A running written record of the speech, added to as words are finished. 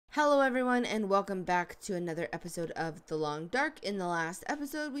Hello everyone and welcome back to another episode of The Long Dark. In the last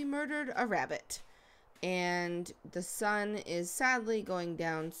episode we murdered a rabbit and the sun is sadly going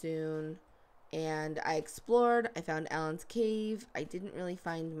down soon, and I explored. I found Alan's cave. I didn't really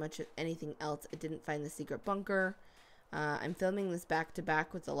find much of anything else. I didn't find the secret bunker. I'm filming this back to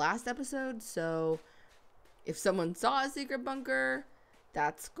back with the last episode, so if someone saw a secret bunker,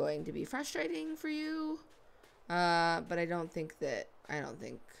 that's going to be frustrating for you. But I don't think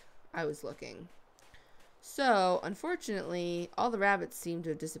I was looking. So, unfortunately, all the rabbits seem to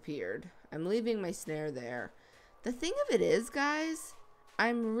have disappeared. I'm leaving my snare there. The thing of it is, guys,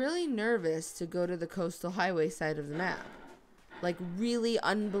 I'm really nervous to go to the coastal highway side of the map. Like, really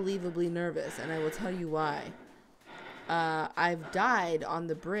unbelievably nervous, and I will tell you why. I've died on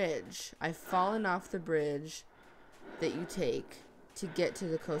the bridge. I've fallen off the bridge that you take to get to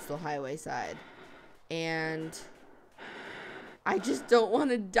the coastal highway side. And I just don't want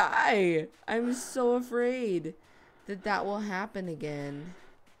to die. I'm so afraid that that will happen again.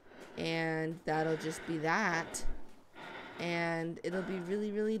 And that'll just be that. And it'll be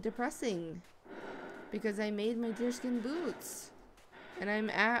really, really depressing. Because I made my deerskin boots. And I'm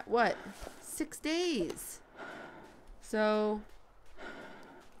at, what, 6 days. So,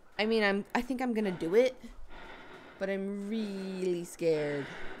 I mean, I think I'm going to do it. But I'm really scared.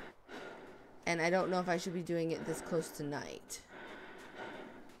 And I don't know if I should be doing it this close to night.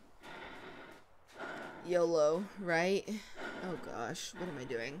 YOLO, right? Oh gosh, what am I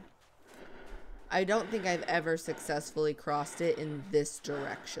doing? I don't think I've ever successfully crossed it in this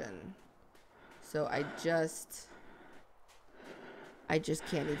direction. So I just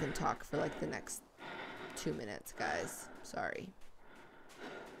can't even talk for like the next 2 minutes, guys. Sorry.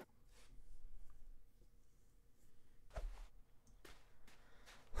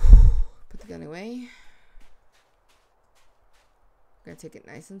 Put the gun away. I'm gonna take it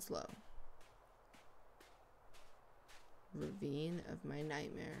nice and slow. Ravine of my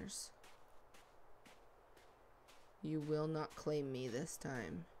nightmares. You will not claim me this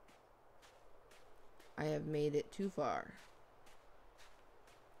time. I have made it too far.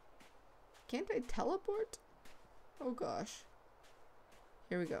 Can't I teleport? Oh gosh.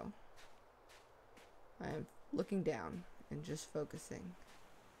 Here we go. I am looking down and just focusing.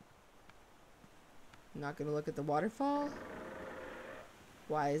 I'm not gonna look at the waterfall.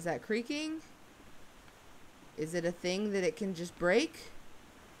 Why is that creaking? Is it a thing that it can just break?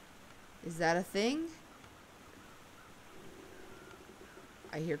 Is that a thing?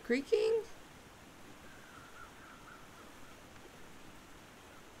 I hear creaking.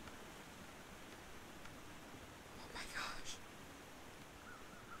 Oh my gosh.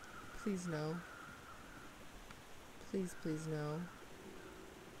 Please no. Please, please no.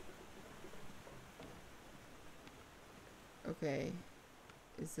 Okay.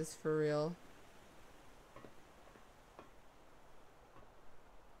 Is this for real?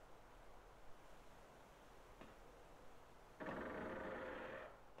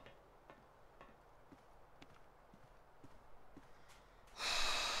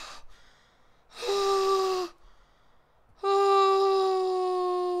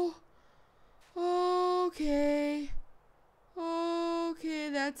 Okay,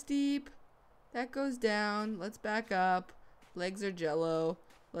 that's deep. That goes down. Let's back up. Legs are jello.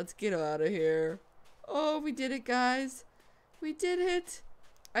 Let's get out of here. Oh, we did it, guys. We did it.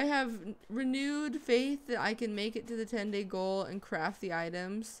 I have renewed faith that I can make it to the 10-day goal and craft the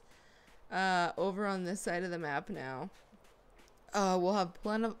items over on this side of the map now. We'll have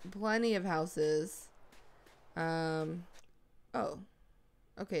plenty of houses. Oh.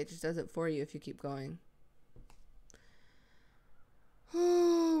 Okay, it just does it for you if you keep going.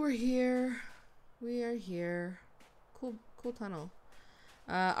 Oh, we're here. We are here. Cool tunnel.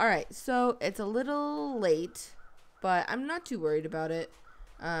 Alright, so it's a little late, but I'm not too worried about it.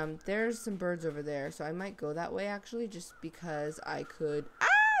 There's some birds over there, so I might go that way actually, just because I could. Ah,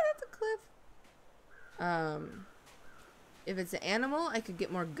 that's a cliff. If it's an animal, I could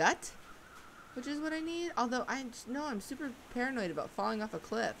get more gut, which is what I need. Although I'm super paranoid about falling off a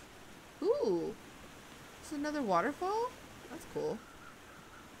cliff. Ooh, it's another waterfall. That's cool.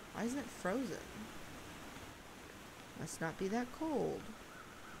 Why isn't it frozen? Must not be that cold.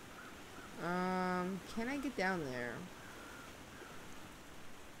 Can I get down there?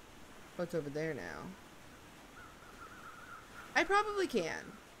 What's over there now? I probably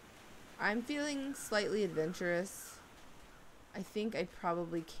can. I'm feeling slightly adventurous. I think I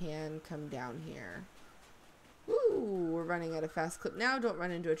probably can come down here. Ooh, we're running at a fast clip now. Don't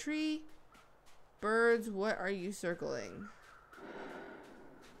run into a tree. Birds, what are you circling?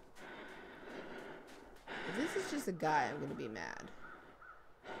 If this is just a guy, I'm gonna be mad.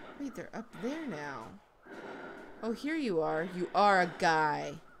 Wait, they're up there now. Oh, here you are. You are a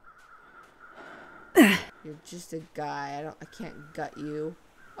guy. You're just a guy. I can't gut you.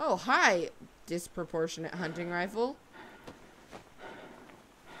 Oh, hi, disproportionate hunting rifle.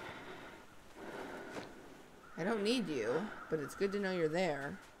 I don't need you, but it's good to know you're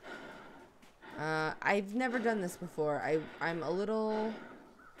there. I've never done this before. I'm a little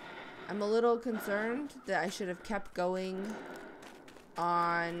concerned that I should have kept going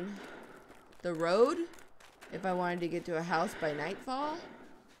on the road if I wanted to get to a house by nightfall.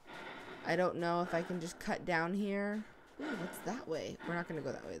 I don't know if I can just cut down here. Ooh, what's that way? We're not going to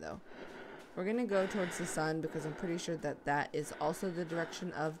go that way, though. We're going to go towards the sun because I'm pretty sure that that is also the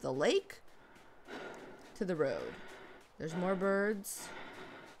direction of the lake to the road. There's more birds.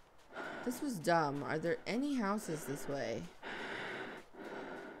 This was dumb. Are there any houses this way?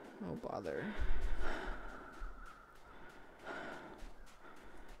 Oh, bother.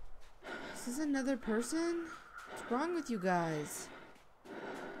 Is this another person? What's wrong with you guys?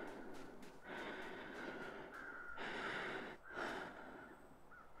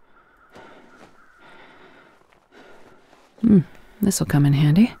 This'll come in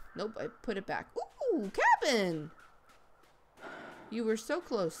handy. Nope, I put it back. Ooh, cabin! You were so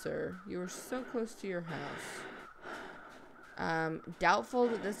close, sir. You were so close to your house. Doubtful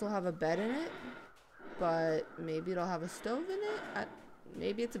that this will have a bed in it, but maybe it'll have a stove in it.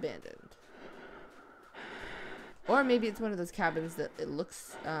 Maybe it's abandoned. Or maybe it's one of those cabins that it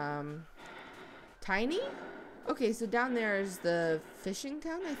looks tiny. Okay, so down there is the fishing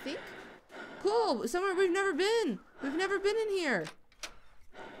town, I think. Cool, somewhere we've never been. We've never been in here.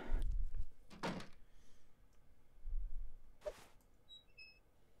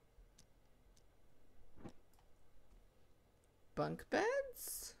 Bunk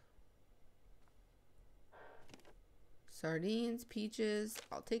beds. Sardines, peaches.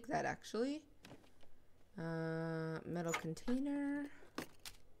 I'll take that, actually. Metal container.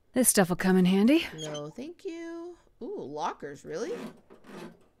 This stuff will come in handy. No, thank you. Ooh, lockers, really?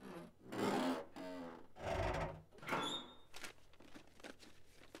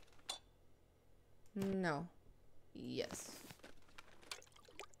 No. Yes.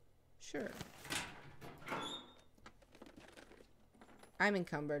 Sure. I'm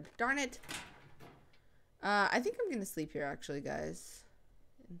encumbered. Darn it. I think I'm gonna sleep here, actually, guys.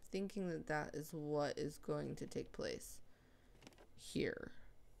 I'm thinking that that is what is going to take place here.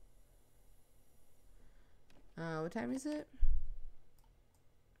 What time is it?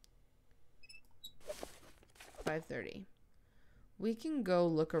 5:30. We can go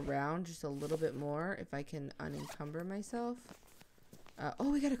look around just a little bit more if I can unencumber myself.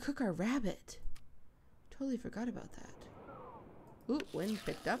 Oh, we gotta cook our rabbit. Totally forgot about that. Ooh, wind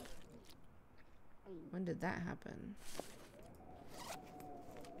picked up. When did that happen?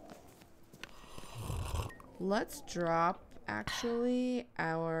 Let's drop, actually,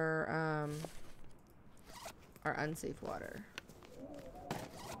 our unsafe water.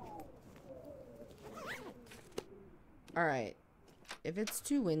 Alright. If it's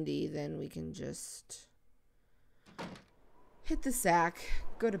too windy, then we can just hit the sack,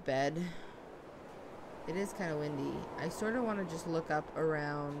 go to bed. It is kind of windy. I sort of want to just look up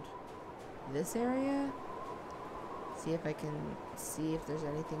around this area. See if I can see if there's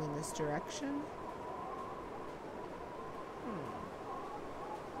anything in this direction.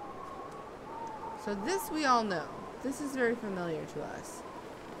 So this we all know. This is very familiar to us.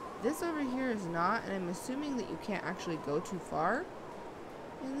 This over here is not, and I'm assuming that you can't actually go too far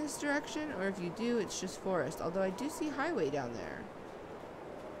in this direction, or if you do, it's just forest. Although I do see highway down there.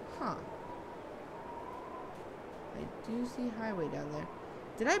 Huh. I do see highway down there.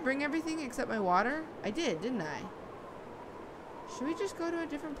 Did I bring everything except my water? I did, didn't I? Should we just go to a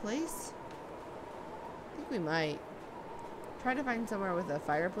different place? I think we might. Try to find somewhere with a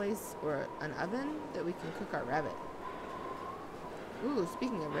fireplace or an oven that we can cook our rabbit. Ooh,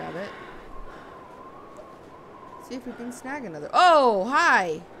 speaking of rabbit. See if we can snag another. Oh,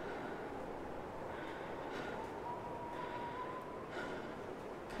 hi!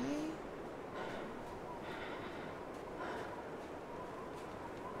 Okay.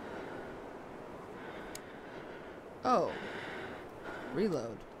 Oh.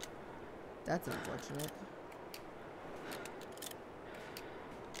 Reload. That's unfortunate.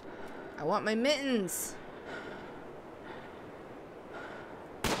 I want my mittens!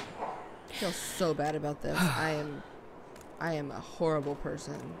 I feel so bad about this. I am a horrible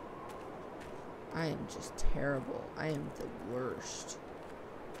person. I am just terrible. I am the worst.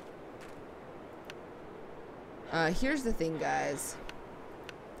 Here's the thing, guys.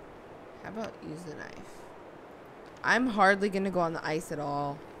 How about use the knife? I'm hardly gonna go on the ice at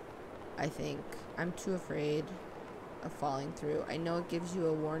all. I think. I'm too afraid of falling through. I know it gives you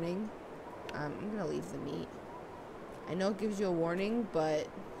a warning. I'm gonna leave the meat. I know it gives you a warning, but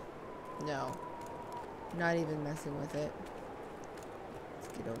no. Not even messing with it.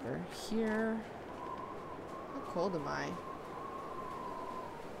 Let's get over here. How cold am I?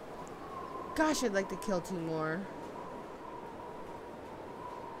 Gosh, I'd like to kill 2 more.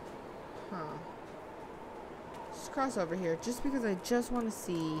 Huh. Just cross over here just because I just want to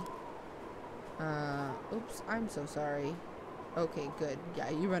see. Oops, I'm so sorry. Okay, good. Yeah,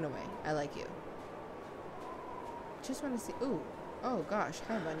 you run away. I like you. Just want to see. Ooh. Oh gosh.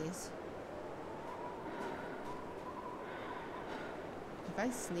 Hi, bunnies. If I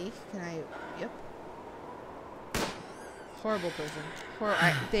sneak, can I? Yep. Horrible person.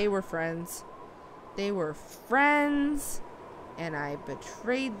 They were friends. They were friends. And I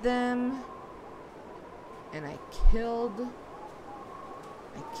betrayed them. And I killed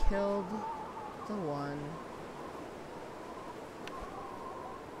the one.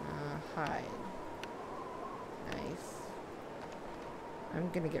 Hide. Nice. I'm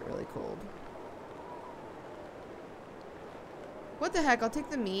gonna get really cold. What the heck? I'll take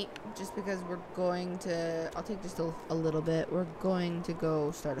the meat just because we're going to... I'll take just a little bit. We're going to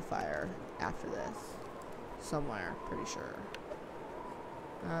go start a fire after this. Somewhere, pretty sure.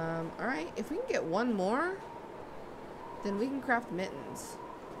 Alright. If we can get 1 more, then we can craft mittens.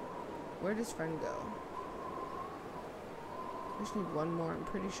 Where does friend go? We just need 1 more. I'm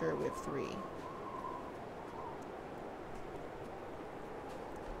pretty sure we have 3.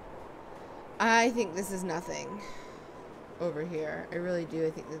 I think this is nothing over here. I really do. I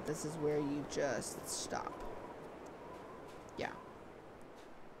think that this is where you just stop. Yeah.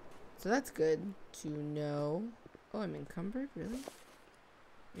 So that's good to know. Oh, I'm encumbered? Really?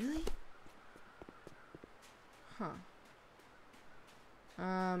 Really? Huh.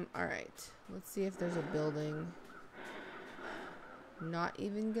 Alright. Let's see if there's a building. Not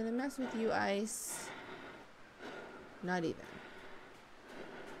even gonna mess with you, ice. Not even.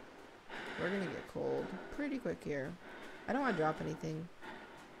 We're gonna get cold pretty quick here. I don't want to drop anything.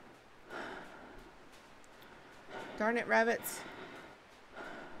 Darn it, rabbits.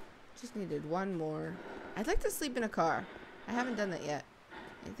 Just needed 1 more. I'd like to sleep in a car. I haven't done that yet.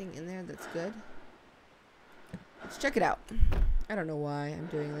 Anything in there that's good? Let's check it out. I don't know why I'm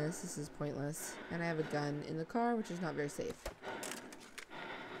doing this. This is pointless. And I have a gun in the car, which is not very safe.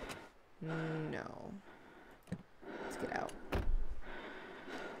 No. Let's get out.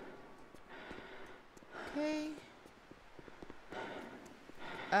 Okay.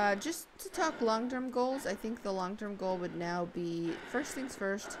 Just to talk long-term goals, I think the long-term goal would now be, first things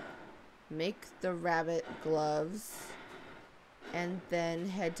first, make the rabbit gloves, and then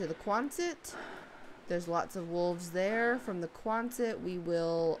head to the Quonset. There's lots of wolves there. From the Quonset, we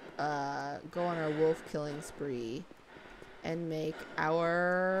will go on our wolf killing spree and make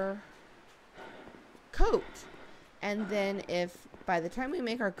our coat. And then if by the time we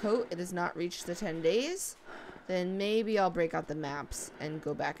make our coat it has not reached the 10 days, then maybe I'll break out the maps and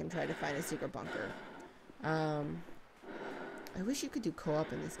go back and try to find a secret bunker. I wish you could do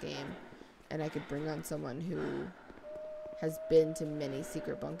co-op in this game and I could bring on someone who has been to many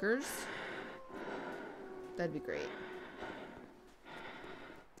secret bunkers. That'd be great.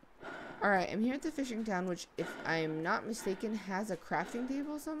 Alright, I'm here at the fishing town, which, if I'm not mistaken, has a crafting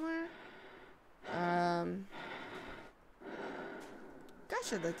table somewhere.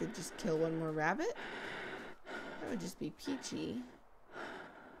 Gosh, I'd like to just kill 1 more rabbit. That would just be peachy.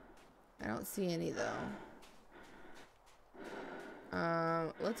 I don't see any, though.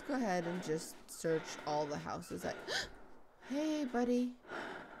 Let's go ahead and just search all the houses. Hey, buddy.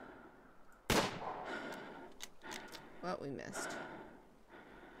 Well, we missed.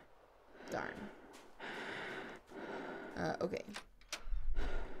 Darn. Okay.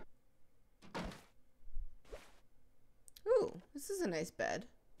 Ooh, this is a nice bed.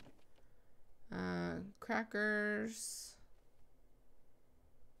 Crackers.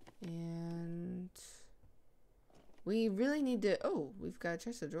 And we really need to... Oh, we've got a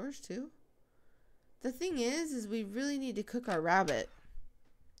chest of drawers, too. The thing is we really need to cook our rabbit.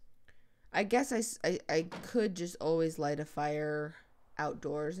 I guess I could just always light a fire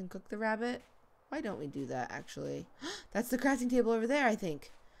outdoors and cook the rabbit. Why don't we do that, actually? That's the crafting table over there, I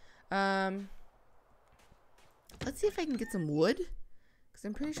think. Let's see if I can get some wood, because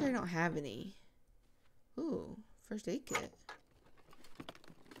I'm pretty sure I don't have any. Ooh, first aid kit.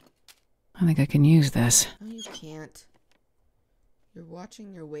 I think I can use this. No, you can't. You're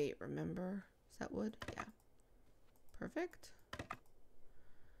watching your weight, remember? Is that wood? Yeah. Perfect.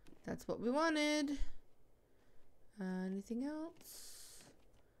 That's what we wanted. Anything else?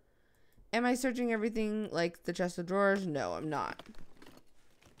 Am I searching everything like the chest of drawers? No, I'm not.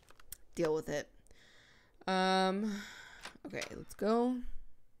 Deal with it. Okay, let's go.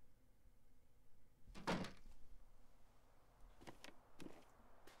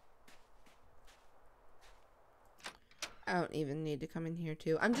 I don't even need to come in here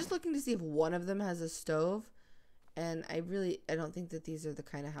too. I'm just looking to see if one of them has a stove. And I don't think that these are the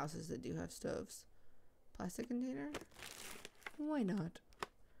kind of houses that do have stoves. Plastic container? Why not?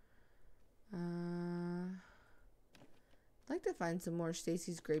 I'd like to find some more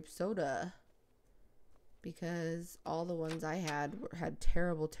Stacy's grape soda. Because all the ones I had had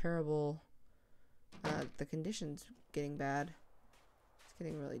terrible, the conditions getting bad. It's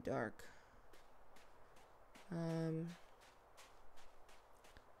getting really dark.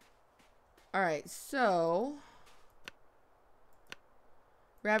 Alright, so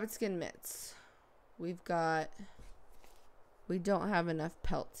rabbit skin mitts. We don't have enough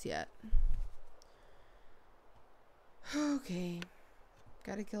pelts yet. Okay.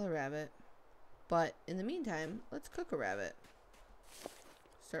 Gotta kill a rabbit. But in the meantime, let's cook a rabbit.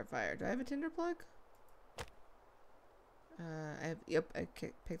 Start fire. Do I have a tinder plug? I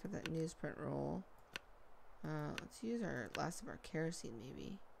picked up that newsprint roll. Let's use our last of our kerosene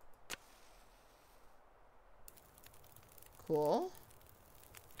maybe. Cool.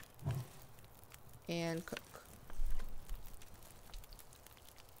 And cook.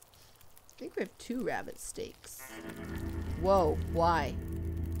 I think we have 2 rabbit steaks. Whoa, why?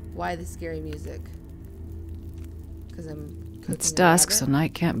 Why the scary music? Because I'm cooking. It's dusk, so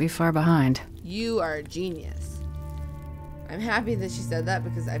night can't be far behind. You are a genius. I'm happy that she said that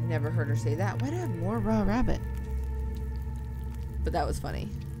because I've never heard her say that. Why do I have more raw rabbit? But that was funny.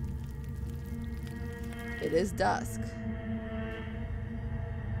 It is dusk.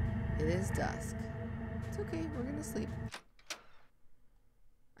 It is dusk. It's okay. We're gonna sleep.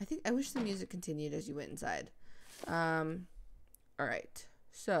 I wish the music continued as you went inside. Alright.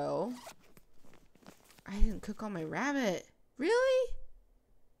 So, I didn't cook all my rabbit. Really?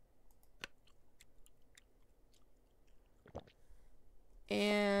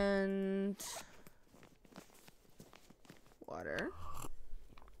 And water.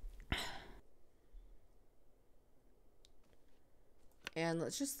 And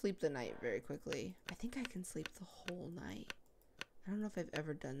let's just sleep the night very quickly. I think I can sleep the whole night. I don't know if I've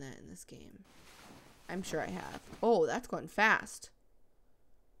ever done that in this game. I'm sure I have. Oh, that's going fast.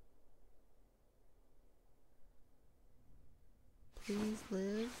 Please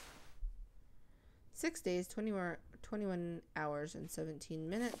live. 6 days, 21 hours, and 17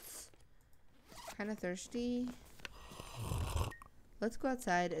 minutes. Kind of thirsty. Let's go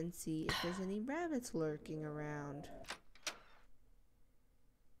outside and see if there's any rabbits lurking around.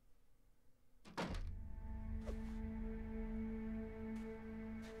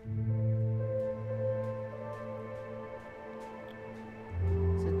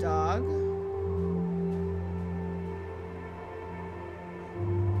 It's a dog.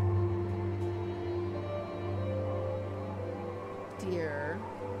 Deer.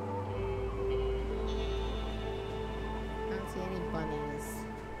 I don't see any bunnies.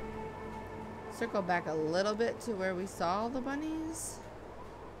 Circle back a little bit to where we saw the bunnies.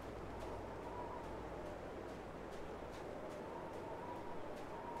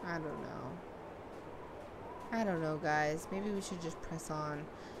 I don't know. I don't know, guys. Maybe we should just press on.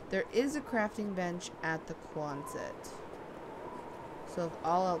 There is a crafting bench at the Quonset. So if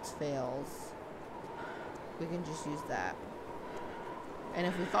all else fails, we can just use that. And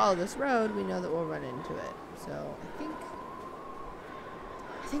if we follow this road, we know that we'll run into it. So I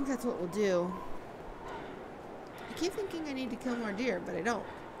think that's what we'll do. I keep thinking I need to kill more deer, but I don't.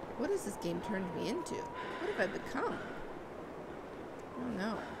 What has this game turned me into? What have I become? I don't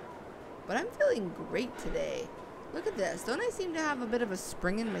know. But I'm feeling great today. Look at this. Don't I seem to have a bit of a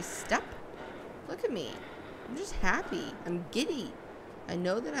spring in my step? Look at me. I'm just happy. I'm giddy. I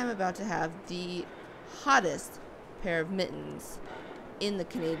know that I'm about to have the hottest pair of mittens in the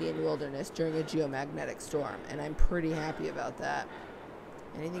Canadian wilderness during a geomagnetic storm. And I'm pretty happy about that.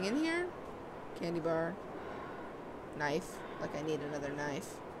 Anything in here? Candy bar. Knife. Like I need another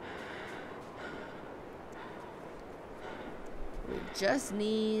knife. We just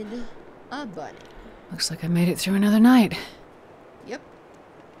need a bunny. Looks like I made it through another night. Yep.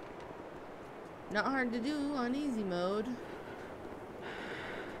 Not hard to do on easy mode.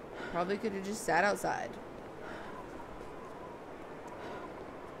 Probably could have just sat outside.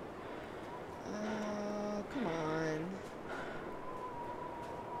 Come on.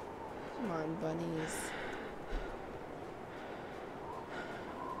 Come on, bunnies.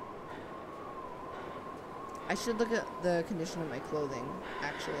 I should look at the condition of my clothing,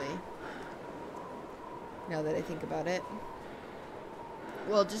 actually. now that I think about it.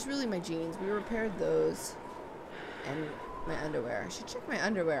 Well, just really my jeans. We repaired those. And my underwear. I should check my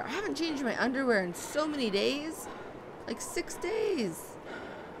underwear. I haven't changed my underwear in so many days. Like 6 days.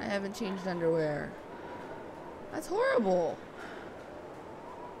 I haven't changed underwear. That's horrible.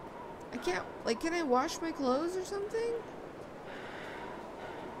 I can't, like, can I wash my clothes or something?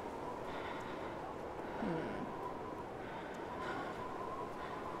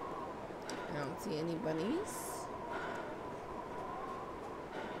 I don't see any bunnies.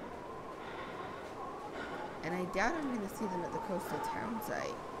 And I doubt I'm going to see them at the coastal town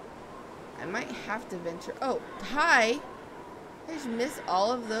site. I might have to venture. Oh, hi! I just miss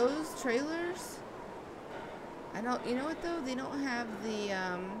all of those trailers. I don't, you know what though? They don't have the,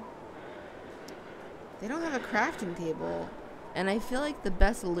 they don't have a crafting table. And I feel like the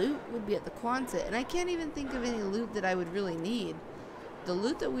best loot would be at the Quonset. And I can't even think of any loot that I would really need. The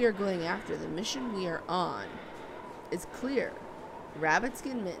loot that we are going after, the mission we are on, is clear. Rabbit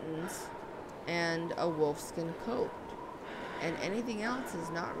skin mittens and a wolf skin coat. And anything else is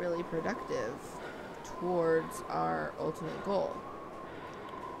not really productive towards our ultimate goal.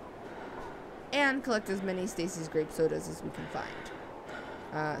 And collect as many Stacy's grape sodas as we can find.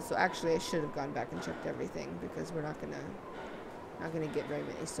 So actually I should have gone back and checked everything, because we're not gonna get very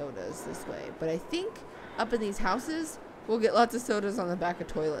many sodas this way. But I think up in these houses we'll get lots of sodas on the back of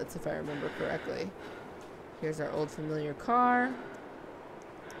toilets, if I remember correctly. Here's our old familiar car.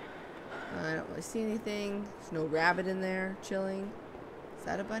 I don't really see anything. There's no rabbit in there chilling. Is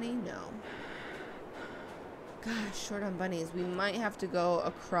that a bunny? No. Gosh, short on bunnies. We might have to go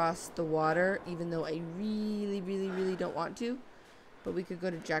across the water, even though I really don't want to. But we could go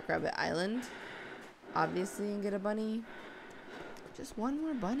to Jackrabbit Island, obviously, and get a bunny. Just one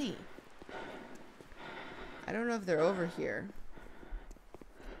more bunny. I don't know if they're over here.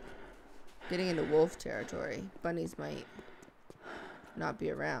 Getting into wolf territory. Bunnies might not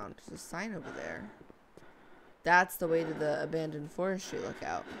be around. There's a sign over there. That's the way to the abandoned forestry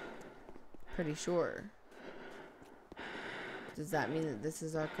lookout. Pretty sure. Does that mean that this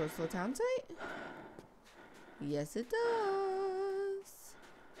is our coastal town site? Yes, it does.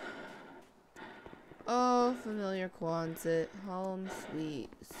 Oh, familiar Quonset. Home sweet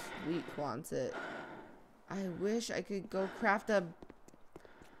Quonset. I wish I could go craft a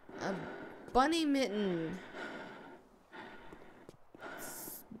bunny mitten.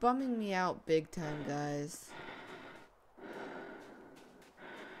 It's bumming me out big time, guys.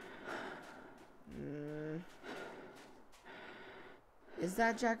 Is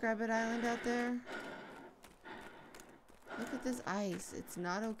that Jackrabbit Island out there? Look at this ice. It's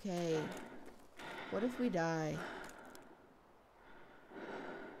not okay. What if we die?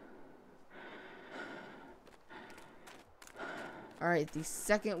 Alright, the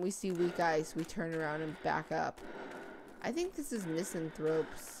second we see weak ice, we turn around and back up. I think this is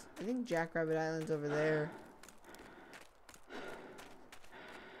Misanthropes. I think Jackrabbit Island's over there.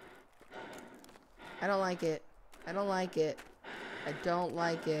 I don't like it. I don't like it. I don't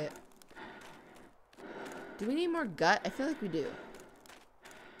like it. Do we need more gut? I feel like we do.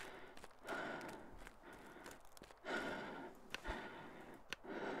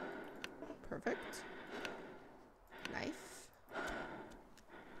 Perfect. Knife.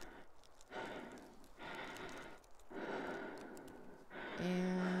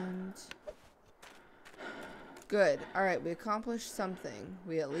 And good. Alright, we accomplished something.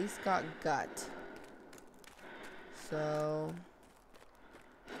 We at least got gut. So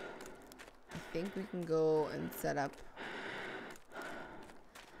I think we can go and set up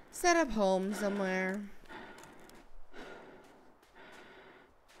home somewhere.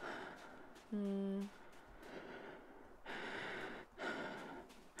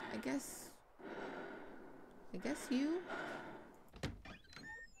 I guess you.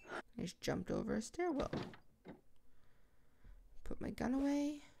 I just jumped over a stairwell. Put my gun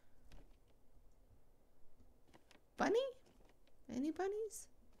away. Bunny? Any bunnies?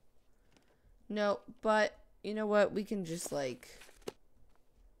 No, but you know what? We can just like...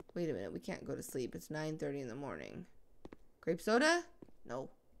 Wait a minute. We can't go to sleep. It's 9:30 in the morning. Grape soda? No.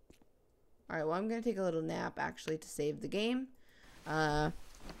 Alright, well, I'm going to take a little nap, actually, to save the game.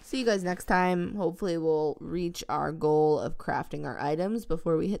 See you guys next time. Hopefully, we'll reach our goal of crafting our items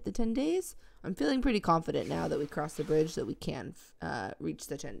before we hit the 10 days. I'm feeling pretty confident now that we crossed the bridge that we can reach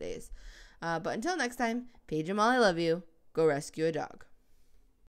the 10 days. But until next time, Paige and Molly love you. Go rescue a dog.